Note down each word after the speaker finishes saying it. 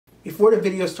Before the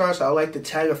video starts, I would like to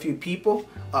tag a few people,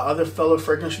 other fellow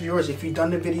fragrance reviewers. If you've done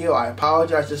the video, I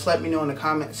apologize. Just let me know in the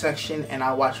comment section and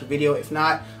I'll watch the video. If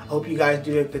not, I hope you guys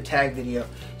do the tag video.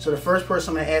 So the first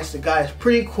person I'm going to ask, the guy is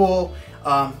pretty cool.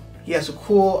 He has a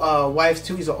cool wife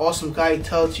too. He's an awesome guy. He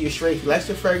tells you straight if he likes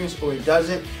the fragrance or he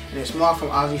doesn't. And it's Mark from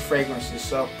Ozzy Fragrances.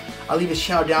 So I'll leave his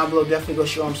channel down below. Definitely go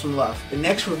show him some love. The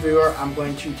next reviewer I'm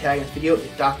going to tag in this video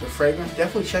is Dr. Fragrance.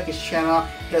 Definitely check his channel out.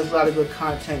 He has a lot of good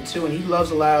content too, and he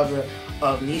loves a lot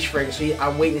of niche fragrance. So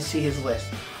I'm waiting to see his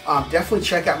list. Definitely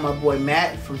check out my boy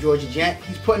Matt from Georgia Gent.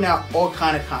 He's putting out all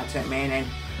kind of content, man, and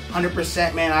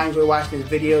 100%, man, I enjoy watching his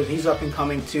videos. He's up and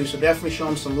coming too, so definitely show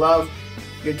him some love.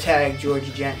 Your tag,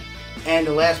 Georgia Gent. And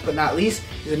the last but not least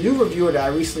is a new reviewer that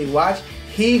I recently watched.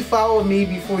 He followed me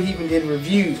before he even did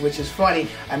reviews, which is funny.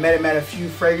 I met him at a few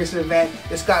fragrance events.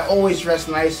 This guy always dressed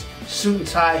nice, suit and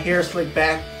tie, hair slicked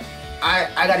back.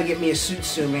 I gotta get me a suit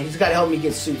soon, man. He's gotta help me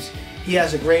get suits. He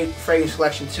has a great fragrance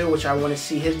collection too, which I want to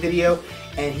see his video,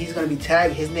 and he's gonna be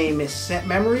tagged. His name is Scent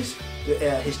Memories,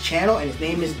 his channel, and his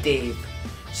name is Dave.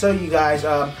 So you guys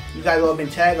all have been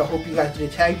tagged. I hope you guys did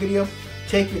a tag video.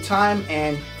 Take your time,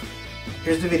 and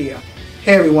here's the video.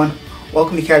 Hey everyone,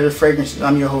 welcome to Casual Fragrances.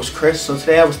 I'm your host Chris. So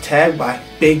today I was tagged by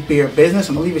Big Bear Business.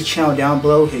 I'm gonna leave his channel down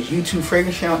below, his YouTube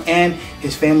fragrance channel and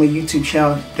his family YouTube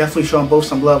channel. Definitely show them both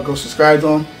some love. Go subscribe to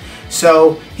them.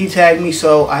 So he tagged me,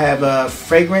 so I have a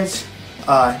fragrance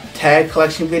tag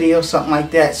collection video, something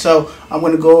like that. So I'm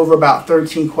gonna go over about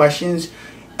 13 questions.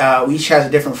 Each has a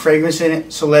different fragrance in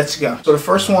it, so let's go. So the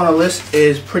first one on the list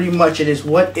is pretty much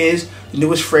what is the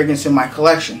newest fragrance in my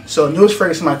collection. So the newest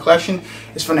fragrance in my collection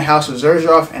is from the house of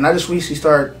Xerjoff, and I just recently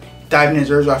started diving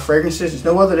into Xerjoff fragrances. It's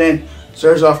no other than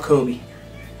Xerjoff Kobe.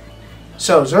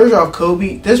 So Xerjoff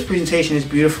Kobe, this presentation is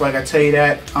beautiful, like I tell you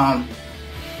that.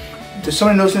 Some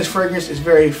of the notes in this fragrance is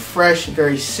very fresh,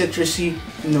 very citrusy.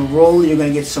 In the roller, you're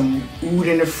gonna get some oud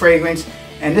in the fragrance,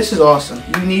 and this is awesome.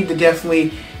 You need to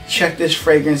definitely check this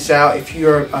fragrance out. If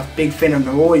you're a big fan of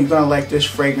Neroli, you're gonna like this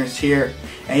fragrance here.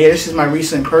 And yeah, this is my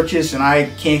recent purchase, and I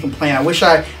can't complain. I wish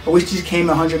these came in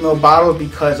 100 ml bottles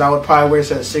because I would probably wear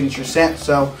this as a signature scent.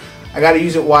 So I got to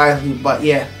use it wisely. But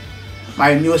yeah,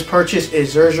 my newest purchase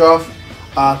is Xerjoff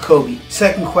Kobe.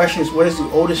 Second question is, what is the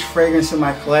oldest fragrance in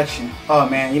my collection? Oh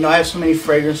man, you know, I have so many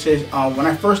fragrances. When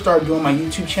I first started doing my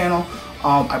YouTube channel,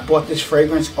 I bought this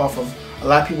fragrance off of a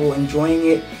lot of people enjoying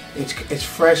it. It's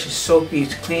fresh, it's soapy,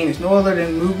 it's clean. It's no other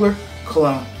than Mugler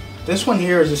cologne. This one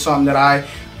here is just something that I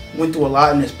went through a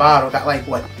lot in this bottle. Got like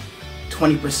what,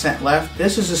 20% left.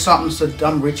 This is just something so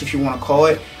dumb rich, if you want to call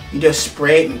it. You just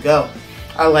spray it and go.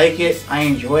 I like it. I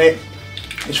enjoy it.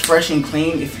 It's fresh and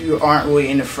clean. If you aren't really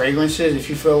into fragrances, if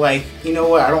you feel like, you know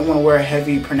what, I don't want to wear a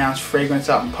heavy pronounced fragrance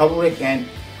out in public, and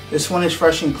this one is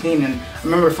fresh and clean. And I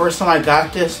remember the first time I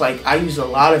got this, like I used a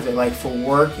lot of it like for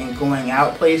work and going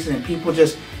out places, and people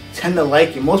just tend to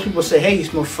like it. Most people say, hey, you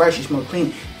smell fresh, you smell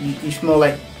clean, you smell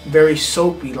like very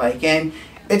soapy, like, and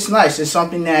it's nice. It's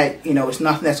something that, you know, it's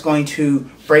nothing that's going to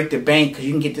break the bank, because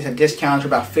you can get this at discounts for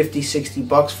about 50, 60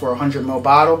 bucks for a 100 ml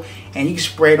bottle, and you can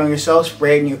spray it on yourself,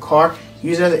 spray it in your car,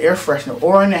 use it as an air freshener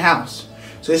or in the house.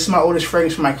 So this is my oldest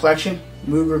fragrance from my collection,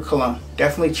 Mugler Cologne.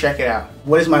 Definitely check it out.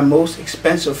 What is my most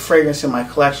expensive fragrance in my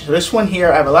collection? So this one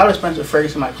here, I have a lot of expensive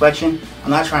fragrances in my collection.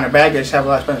 I'm not trying to brag, I just have a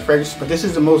lot of expensive fragrances, but this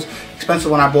is the most expensive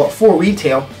one I bought for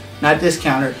retail, not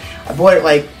discounted. I bought it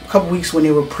like a couple weeks when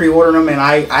they were pre-ordering them, and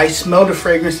I smelled the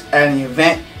fragrance at an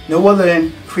event, no other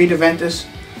than Creed Aventus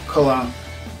Cologne.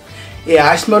 Yeah,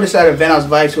 I smelled this at an event. I was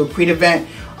invited to a Creed event.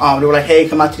 They were like, hey,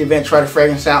 come out to the event, try the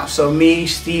fragrance out. So me,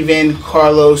 Steven,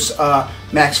 Carlos,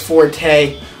 Max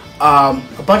Forte, a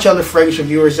bunch of other fragrance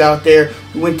reviewers out there,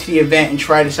 we went to the event and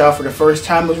tried this out for the first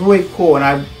time. It was really cool, and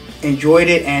I enjoyed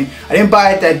it. And I didn't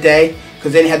buy it that day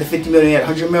because they didn't have the 50 ml, they had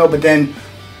 100 ml, but then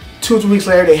 2 or 3 weeks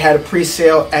later they had a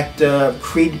pre-sale at the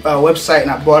Creed website,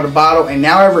 and I bought a bottle, and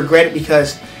now I regret it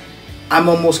because I'm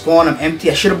almost gone, I'm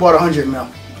empty. I should have bought 100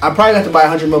 ml. I probably got to buy a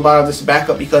 100 ml bottle of this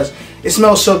backup because it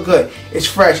smells so good. It's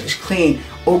fresh, it's clean,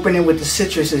 opening with the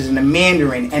citruses and the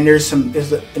mandarin, and there's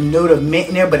a note of mint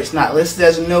in there, but it's not listed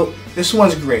as a note. This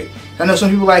one's great. I know some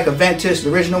people like Aventus,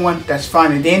 the original one, that's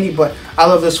fine and dandy, but I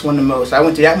love this one the most. I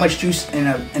went through that much juice in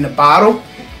a bottle,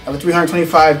 of a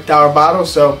 $325 bottle,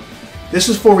 so this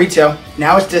is for retail.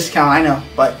 Now it's discount, I know,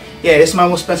 but yeah, this is my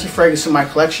most expensive fragrance in my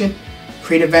collection,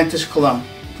 Creed Aventus Cologne.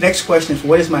 Next question is,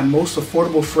 what is my most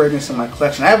affordable fragrance in my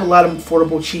collection? I have a lot of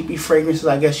affordable, cheapy fragrances,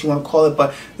 I guess you want to call it,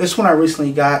 but this one I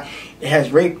recently got. It has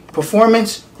great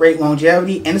performance, great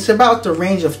longevity, and it's about the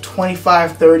range of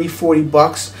 25, 30, 40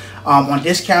 bucks on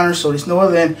discounters. So there's no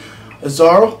other than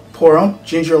Azzaro Pour Homme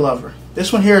Ginger Lover.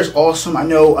 This one here is awesome. I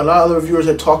know a lot of other reviewers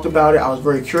have talked about it. I was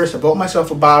very curious. I bought myself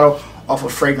a bottle off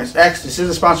of Fragrance X. This is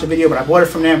a sponsored video, but I bought it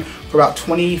from them for about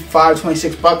 25,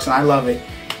 26 bucks, and I love it.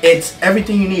 It's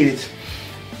everything you need.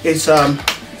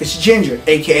 It's ginger,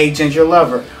 aka Ginger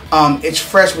Lover. It's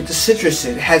fresh with the citrus.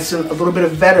 It has a little bit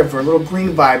of vetiver, a little green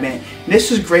vibe in it. And this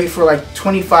is great for like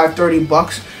 25, 30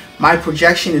 bucks. My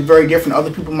projection is very different.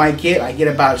 Other people might get. I get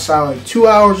about a solid 2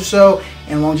 hours or so,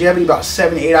 and longevity about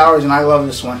 7 to 8 hours, and I love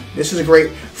this one. This is a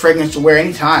great fragrance to wear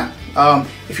anytime.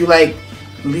 If you like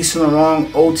Lisa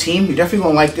Laurent Old Team, you're definitely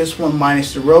gonna like this one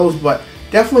minus the rose, but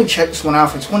definitely check this one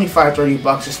out for 25, 30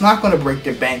 bucks. It's not gonna break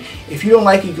the bank. If you don't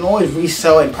like it, you can always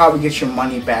resell it and probably get your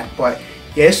money back. But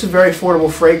yeah, this is a very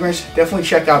affordable fragrance. Definitely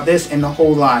check out this and the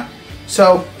whole line.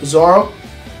 So, Azzaro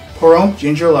Pour Homme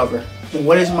Ginger Lover.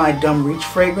 What is my Dumb Reach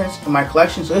fragrance in my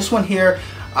collection? So this one here,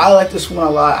 I like this one a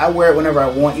lot. I wear it whenever I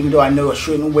want, even though I know I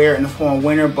shouldn't wear it in the fall and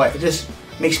winter, but it just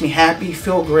makes me happy,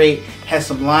 feel great. Has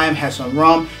some lime, has some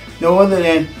rum. No other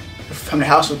than from the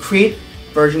House of Creed,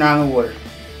 Virgin Island Water.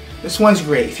 This one's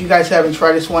great. If you guys haven't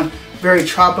tried this one, very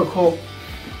tropical,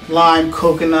 lime,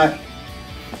 coconut.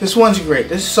 This one's great.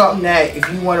 This is something that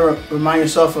if you want to remind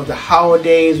yourself of the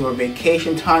holidays or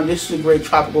vacation time, this is a great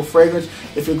tropical fragrance.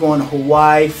 If you're going to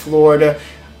Hawaii, Florida,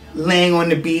 laying on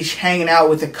the beach, hanging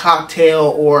out with a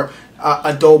cocktail or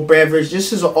adult beverage,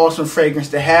 this is an awesome fragrance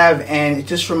to have, and it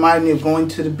just reminded me of going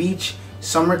to the beach,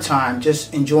 summertime,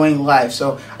 just enjoying life.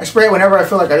 So I spray it whenever I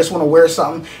feel like I just want to wear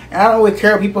something, and I don't really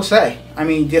care what people say. I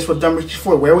mean, just what Dumb Reach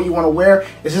for. Wear what you want to wear.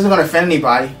 This isn't going to offend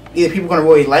anybody. Either people are going to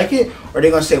really like it, or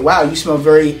they're going to say, wow, you smell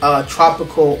very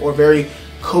tropical or very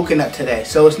coconut today.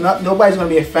 So it's not, nobody's going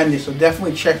to be offended. So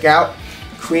definitely check out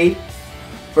Creed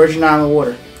Virgin Island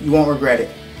Water. You won't regret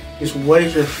it. Just what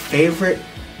is your favorite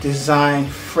design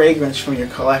fragrance from your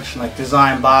collection, like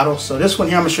design bottle? So this one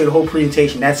here, I'm going to show you the whole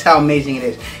presentation. That's how amazing it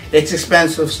is. It's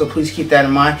expensive, so please keep that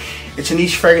in mind. It's a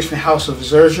niche fragrance from the House of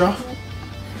Xerjoff.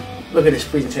 Look at this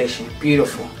presentation.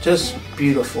 Beautiful. Just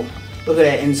beautiful. Look at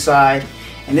that inside.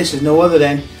 And this is no other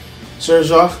than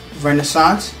Xerjoff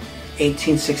Renaissance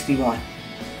 1861.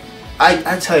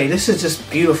 I tell you, this is just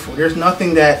beautiful. There's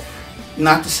nothing that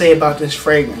not to say about this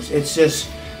fragrance. It's just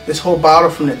this whole bottle,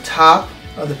 from the top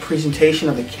of the presentation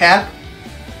of the cap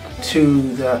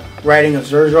to the writing of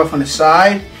Xerjoff on the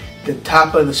side. The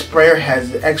top of the sprayer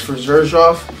has the X for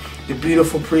Xerjoff. The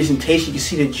beautiful presentation. You can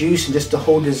see the juice and just the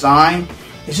whole design.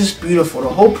 It's just beautiful. The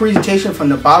whole presentation from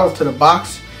the bottle to the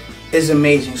box is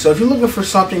amazing. So if you're looking for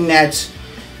something that's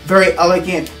very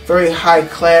elegant, very high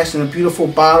class, and a beautiful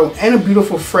bottle and a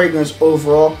beautiful fragrance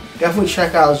overall, definitely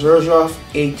check out Xerjoff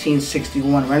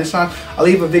 1861 Renaissance. I'll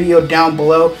leave a video down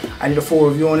below. I did a full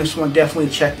review on this one. Definitely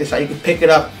check this out. You can pick it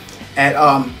up at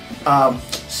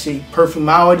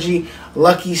Perfumology,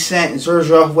 Lucky Scent,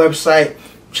 Xerjoff website.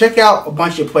 Check out a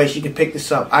bunch of places you can pick this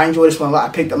up. I enjoy this one a lot.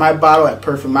 I picked up my bottle at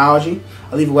Perfumology.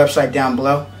 I'll leave a website down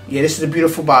below. Yeah, this is a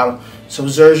beautiful bottle. So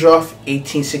Xerjoff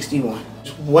 1861.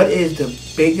 What is the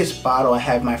biggest bottle I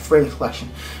have in my fragrance collection?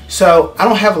 So I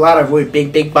don't have a lot of really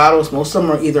big bottles. Most of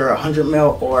them are either 100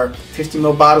 ml or 50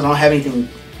 ml bottles. I don't have anything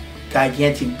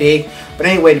gigantic big. But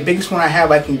anyway, the biggest one I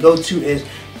have I can go to is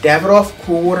Davidoff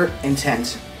Cool Water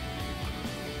Intense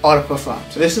Eau de Parfum.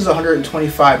 So this is a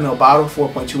 125 ml bottle,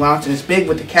 4.2 ounce, and it's big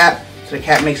with the cap. So the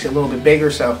cap makes it a little bit bigger.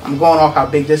 So I'm going off how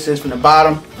big this is from the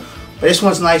bottom. But this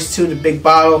one's nice too, the big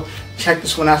bottle. Check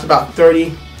this one out. It's about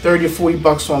 30 to 40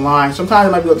 bucks online. Sometimes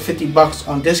it might be up to 50 bucks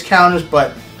on discounters,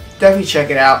 but definitely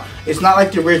check it out. It's not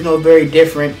like the original, very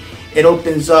different. It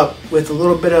opens up with a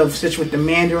little bit of citrus with the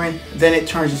mandarin, then it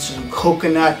turns into some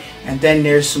coconut, and then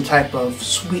there's some type of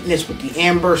sweetness with the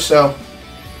amber. So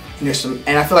there's some,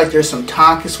 and I feel like there's some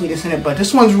tonka sweetness in it, but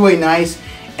this one's really nice,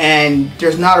 and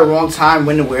there's not a wrong time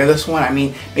when to wear this one. I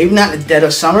mean, maybe not in the dead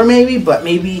of summer maybe, but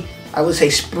maybe I would say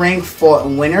spring, fall,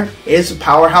 and winter. It is a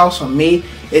powerhouse on me.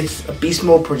 It's a beast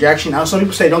mode projection. Now some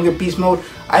people say don't get beast mode.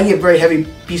 I get very heavy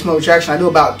beast mode projection. I do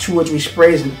about 2 or 3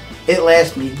 sprays and it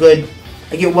lasts me good.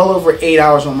 I get well over 8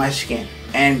 hours on my skin.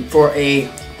 And for a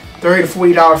 $30 to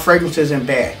 $40 fragrance isn't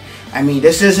bad. I mean,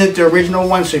 this isn't the original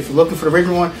one, so if you're looking for the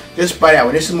original one, just buy that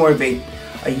one. This is more of a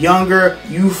younger,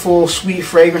 youthful, sweet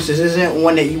fragrance. This isn't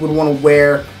one that you would want to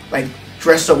wear, like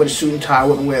dressed up with a suit and tie. I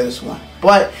wouldn't wear this one.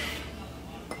 But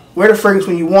wear the fragrance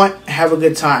when you want, have a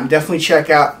good time. Definitely check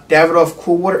out Davidoff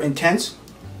Cool Water Intense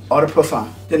Eau de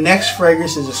Parfum. The next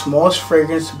fragrance is the smallest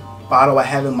fragrance bottle I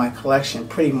have in my collection,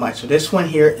 pretty much. So this one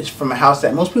here is from a house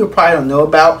that most people probably don't know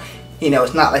about. You know,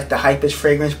 it's not like the hypest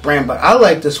fragrance brand, but I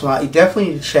like this one. You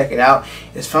definitely need to check it out.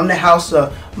 It's from the house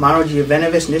of Mono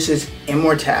Genovese, and this is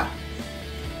Immortelle.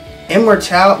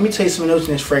 Immortelle, let me tell you some notes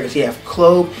in this fragrance. You have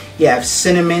clove, you have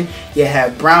cinnamon, you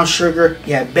have brown sugar,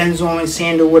 you have benzoin,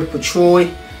 sandalwood,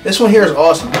 patchouli. This one here is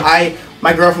awesome.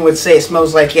 My girlfriend would say it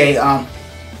smells like a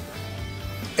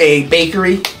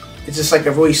bakery. It's just like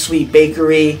a really sweet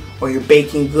bakery, or you're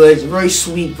baking goods. A very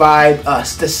sweet vibe.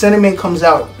 The cinnamon comes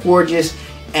out gorgeous,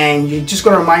 and you're just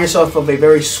going to remind yourself of a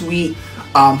very sweet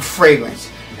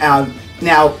fragrance.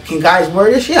 Now, can guys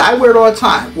wear this? Yeah, I wear it all the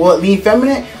time. Will it lean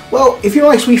feminine? Well, if you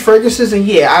don't like sweet fragrances, then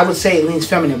yeah, I would say it leans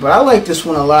feminine. But I like this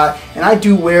one a lot, and I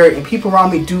do wear it, and people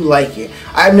around me do like it.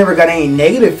 I've never got any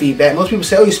negative feedback. Most people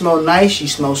say, oh, you smell nice, you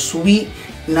smell sweet,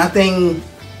 nothing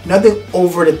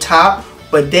over the top.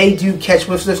 But they do catch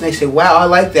whiffs of this, and they say, wow, I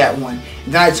like that one.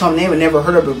 And then I tell them they have never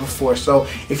heard of it before. So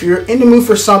if you're in the mood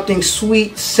for something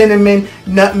sweet, cinnamon,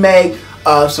 nutmeg,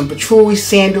 some patchouli,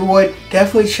 sandalwood,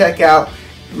 definitely check out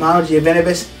Mano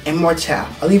Genovese Immortelle.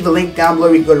 I'll leave a link down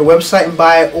below. You can go to the website and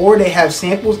buy it, or they have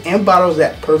samples and bottles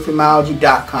at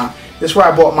perfumology.com. This is where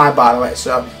I bought my bottle at,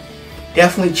 so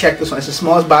definitely check this one. It's the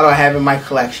smallest bottle I have in my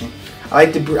collection. I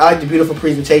like the beautiful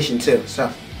presentation too.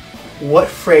 So, what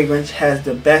fragrance has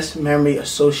the best memory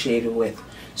associated with?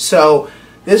 So,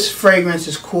 this fragrance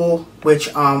is cool, which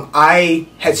I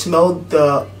had smelled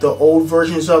the old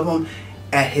versions of them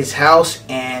at his house,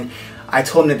 and I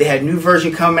told him that they had a new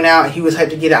version coming out. He was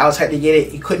had to get it. I was had to get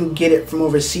it. He couldn't get it from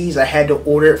overseas. I had to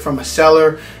order it from a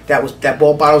seller that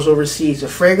bought bottles overseas. The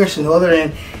fragrance and no other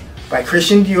than by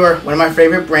Christian Dior, one of my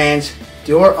favorite brands,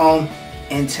 Dior Homme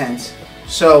Intense.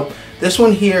 So this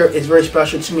one here is very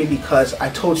special to me because I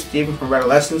told Steven from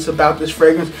Redolessence about this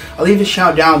fragrance. I'll leave his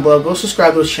channel down below. Go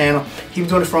subscribe to his channel. He's been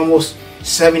doing it for almost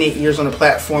 7-8 years on the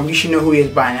platform. You should know who he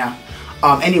is by now.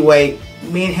 Anyway,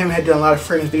 me and him had done a lot of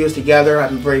fragrance videos together. I've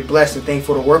been very blessed and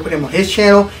thankful to work with him on his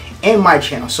channel and my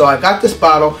channel. So I got this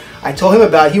bottle. I told him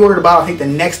about it. He ordered a bottle, I think the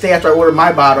next day after I ordered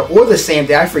my bottle, or the same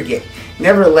day, I forget.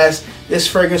 Nevertheless, this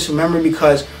fragrance, remember,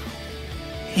 because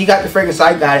he got the fragrance,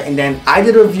 I got it, and then I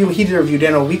did a review, he did a review.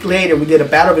 Then a week later, we did a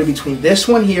battle between this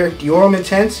one here, Dior Homme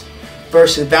Intense,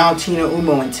 versus Valentino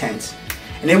Uomo Intense.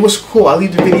 And it was cool. I'll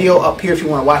leave the video up here if you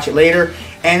want to watch it later.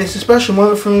 And it's a special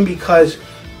moment for me because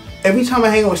every time I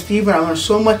hang out with Steven, I learn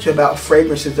so much about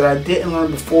fragrances that I didn't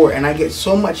learn before, and I get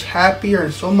so much happier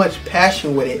and so much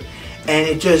passion with it. And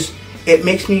it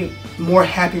makes me more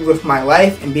happy with my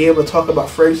life and be able to talk about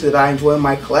fragrances that I enjoy in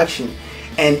my collection.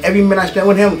 And every minute I spend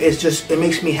with him, it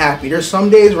makes me happy. There's some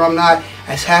days where I'm not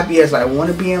as happy as I want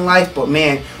to be in life, but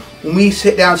man, when we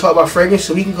sit down and talk about fragrance,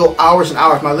 so we can go hours and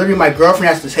hours. Literally, my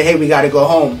girlfriend has to say, hey, we got to go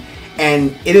home.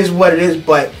 And it is what it is,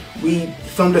 but we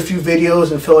filmed a few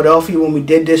videos in Philadelphia when we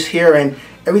did this here, and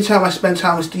every time I spend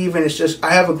time with Steven, it's just,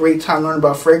 I have a great time learning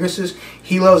about fragrances.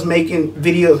 He loves making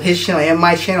videos, his channel and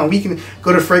my channel. We can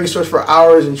go to fragrance stores for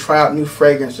hours and try out new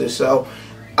fragrances. So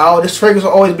this fragrance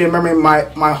will always be a memory in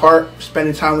my heart,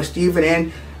 spending time with Steven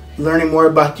and learning more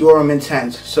about Dior Homme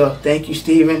Intense. So thank you,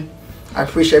 Steven. I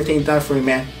appreciate everything you've done for me,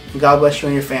 man. And God bless you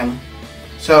and your family.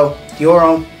 So, Dior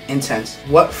Homme Intense.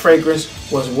 What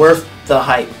fragrance was worth the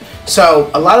hype? So,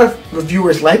 a lot of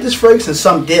reviewers like this fragrance and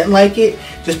some didn't like it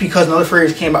just because another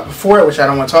fragrance came out before it, which I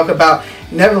don't want to talk about.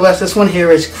 Nevertheless, this one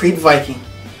here is Creed Viking.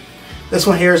 This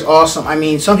one here is awesome. I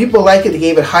mean, some people like it. They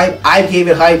gave it hype. I gave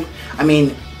it hype. I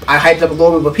mean, I hyped up a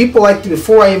little bit, but people liked it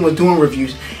before I even was doing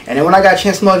reviews. And then when I got a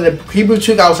chance to smell the Hebrew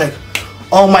Boutique, I was like,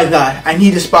 oh my God, I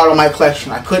need this bottle in my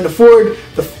collection. I couldn't afford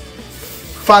the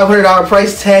 $500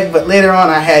 price tag, but later on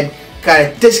I got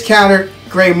a discounted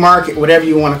gray market, whatever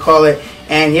you want to call it.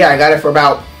 And yeah, I got it for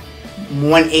about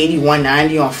 $180,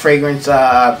 $190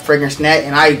 on Fragrance Net,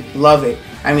 and I love it.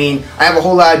 I mean, I have a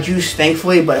whole lot of juice,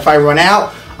 thankfully, but if I run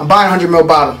out, I'm buying a 100 ml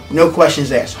bottle. No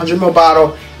questions asked. 100 ml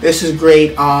bottle. This is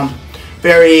great.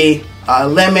 Very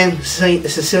lemon,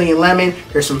 Sicilian lemon.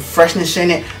 There's some freshness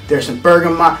in it. There's some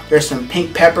bergamot. There's some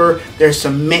pink pepper. There's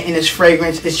some mint in this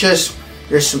fragrance. It's just,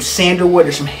 there's some sandalwood.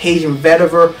 There's some Haitian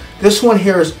vetiver. This one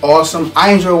here is awesome.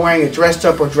 I enjoy wearing it dressed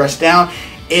up or dressed down.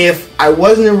 If I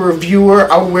wasn't a reviewer,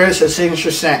 I would wear this as a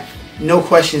signature scent. No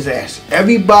questions asked.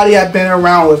 Everybody I've been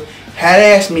around with had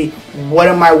asked me, what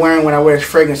am I wearing when I wear this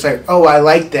fragrance? Like, oh, I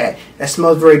like that. That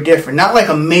smells very different. Not like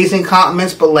amazing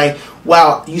compliments, but like,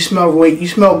 wow, you smell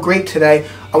great today.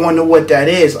 I want to know what that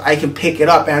is. I can pick it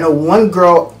up. And I know one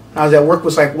girl when I was at work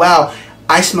was like, wow,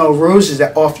 I smell roses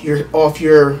off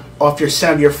your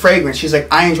scent of your fragrance. She's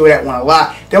like, I enjoy that one a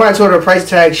lot. Then when I told her the price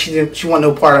tag, she wanted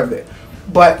no part of it.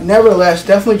 But nevertheless,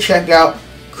 definitely check out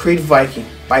Creed Viking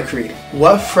by Creed.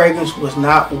 What fragrance was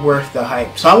not worth the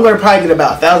hype? So I'm going to probably get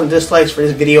about 1,000 dislikes for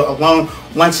this video alone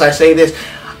once I say this.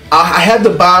 I have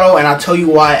the bottle and I'll tell you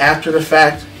why after the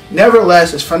fact.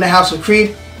 Nevertheless, it's from the house of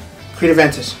Creed, Creed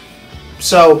Aventus.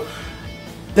 So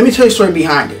let me tell you the story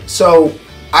behind it. So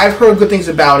I've heard good things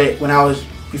about it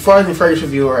before I was a fragrance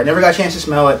reviewer. I never got a chance to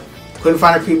smell it. Couldn't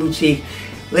find a Creed boutique.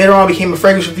 Later on, I became a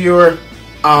fragrance reviewer,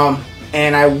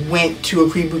 and I went to a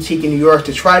Creed boutique in New York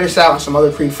to try this out and some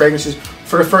other Creed fragrances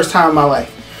for the first time in my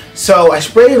life. So I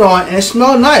sprayed it on, and it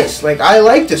smelled nice. Like, I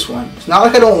like this one. It's not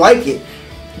like I don't like it.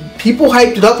 People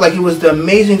hyped it up like it was the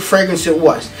amazing fragrance it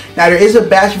was. Now, there is a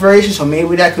batch variation, so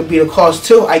maybe that could be the cause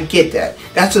too. I get that.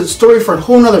 That's a story for a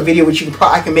whole nother video, which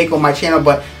I can make on my channel,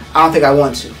 but I don't think I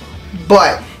want to.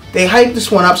 But they hyped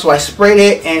this one up, so I sprayed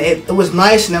it, and it was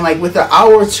nice. And then, like, with an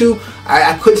hour or two,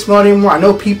 I couldn't smell it anymore. I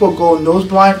know people go nose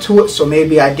blind to it, so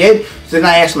maybe I did. So then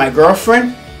I asked my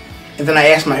girlfriend, and then I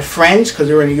asked my friends, because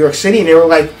they were in New York City, and they were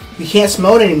like, "We can't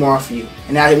smell it anymore for you."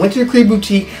 And I went to the Creed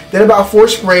boutique, did about 4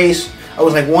 sprays. I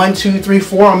was like 1, 2, 3,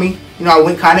 4 on me. You know, I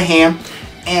went kind of ham,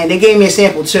 and they gave me a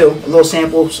sample too, a little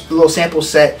sample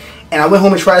set. And I went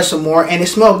home and tried some more, and it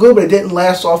smelled good, but it didn't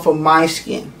last off of my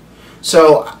skin.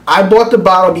 So I bought the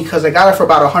bottle because I got it for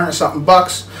about $100-something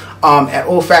bucks at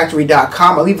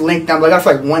olfactory.com. I'll leave a link down below. I got it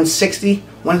for like $161,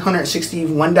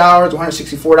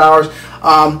 $164.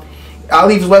 I'll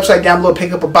leave his website down below.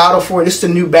 Pick up a bottle for it. This is the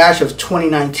new batch of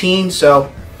 2019, so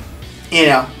you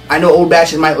know, I know old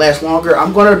batches might last longer.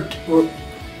 I'm gonna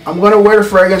wear the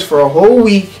fragrance for a whole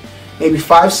week, maybe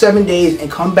 5-7 days,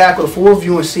 and come back with a full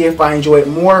review and see if I enjoy it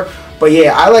more. But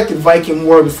yeah, I liked the Viking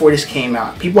more before this came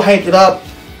out. People hyped it up.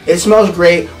 It smells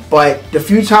great, but the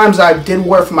few times I did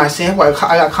wear it for my sample, I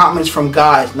got comments from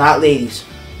guys, not ladies.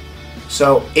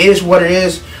 So it is what it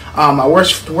is. My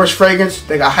worst fragrance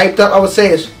that got hyped up, I would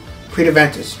say, is Creed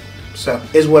Aventus. So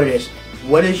it is what it is.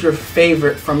 What is your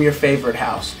favorite from your favorite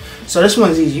house? So this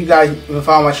one's easy. You guys have been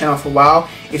following my channel for a while.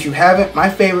 If you haven't, my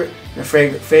favorite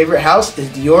house is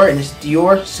Dior, and it's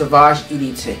Dior Sauvage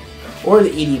EDT, or the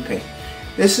EDP.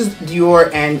 This is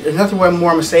Dior, and there's nothing more I'm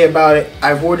going to say about it.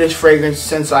 I've worn this fragrance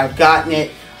since I've gotten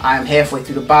it. I'm halfway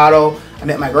through the bottle. I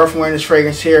met my girlfriend wearing this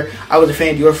fragrance here. I was a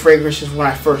fan of Dior fragrances when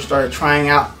I first started trying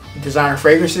out designer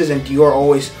fragrances, and Dior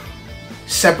always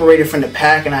separated from the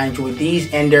pack, and I enjoyed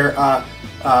these and their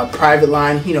private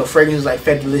line, you know, fragrances like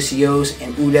Fête Delicieuse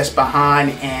and Oud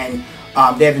Espahan, and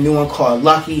they have a new one called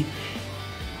Lucky.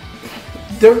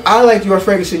 I like Dior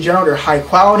fragrances in general. They're high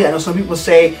quality. I know some people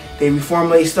say they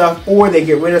reformulate stuff or they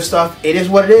get rid of stuff. It is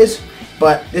what it is,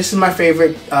 but this is my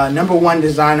favorite #1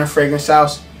 designer fragrance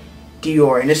house,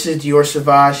 Dior, and this is Dior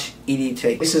Sauvage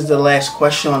EDT. This is the last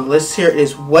question on the list here.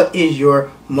 Is what is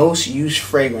your most used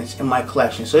fragrance in my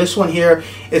collection? So this one here,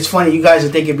 it's funny, you guys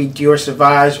would think it'd be Dior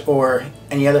Sauvage or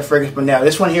any other fragrance, but now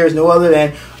this one here is no other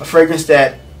than a fragrance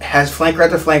that has flanker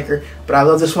after flanker, but I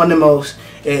love this one the most.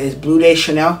 It is Bleu de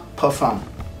Chanel Parfum.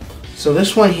 So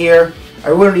this one here, I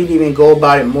really need to even go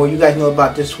about it more. You guys know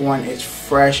about this one. It's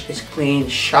fresh, it's clean,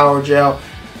 shower gel,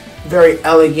 very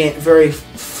elegant, very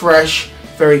fresh,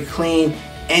 very clean,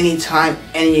 anytime,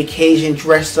 any occasion,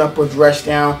 dressed up or dressed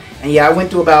down. And yeah, I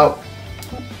went through about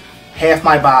half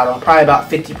my bottle, probably about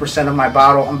 50% of my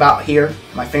bottle. I'm about here,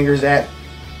 my finger's at.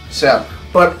 So,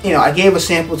 but you know, I gave a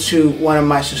sample to one of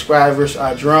my subscribers,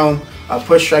 Jerome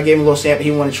Pusher. I gave him a little sample.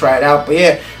 He wanted to try it out. But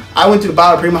yeah, I went through the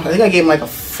bottle pretty much. I think I gave him like a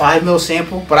 5 ml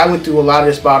sample, but I went through a lot of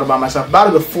this bottle by myself, about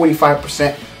a good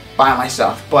 45% by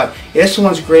myself. But yeah, this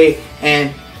one's great,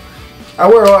 and I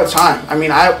wear it all the time. I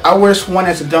mean, I wear this one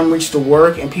as a dumb reach to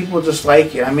work, and people just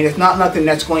like it. I mean, it's not nothing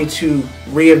that's going to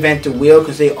reinvent the wheel,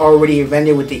 because they already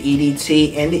invented with the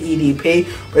EDT and the EDP.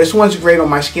 But this one's great on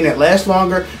my skin. It lasts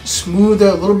longer, smoother,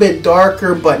 a little bit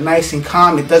darker, but nice and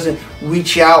calm. It doesn't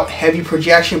reach out, heavy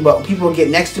projection. But when people get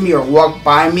next to me or walk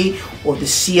by me, or the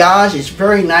sillage, it's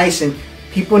very nice, and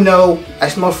people know I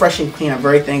smell fresh and clean. I'm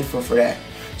very thankful for that.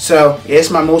 So yeah, it's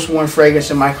my most worn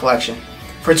fragrance in my collection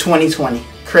for 2020.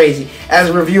 Crazy. As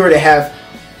a reviewer, to have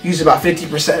used about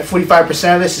 50%,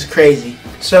 45% of this is crazy.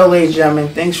 So ladies and gentlemen,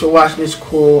 thanks for watching this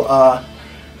cool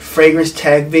fragrance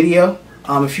tag video.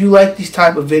 If you like these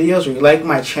type of videos, or you like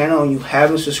my channel and you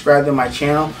haven't subscribed to my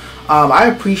channel, I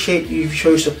appreciate you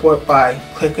show your support by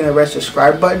clicking the red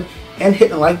subscribe button and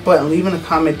hitting the like button, leaving a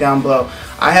comment down below.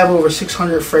 I have over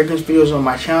 600 fragrance videos on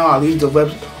my channel. I'll leave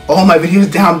all my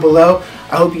videos down below.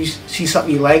 I hope you see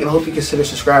something you like, and I hope you consider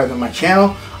subscribing to my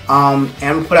channel. And I'm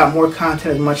going to put out more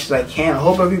content as much as I can. I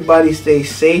hope everybody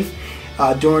stays safe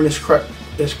during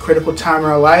this critical time in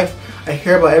our life. I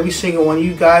care about every single one of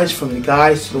you guys, from the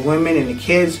guys to the women and the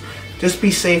kids. Just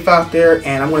be safe out there,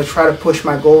 and I'm going to try to push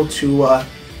my goal to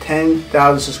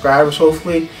 10,000 subscribers,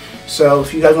 hopefully. So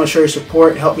if you guys want to show your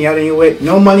support, help me out anyway.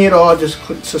 No money at all, just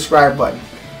click the subscribe button.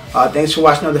 Thanks for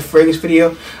watching another fragrance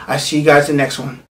video. I'll see you guys in the next one.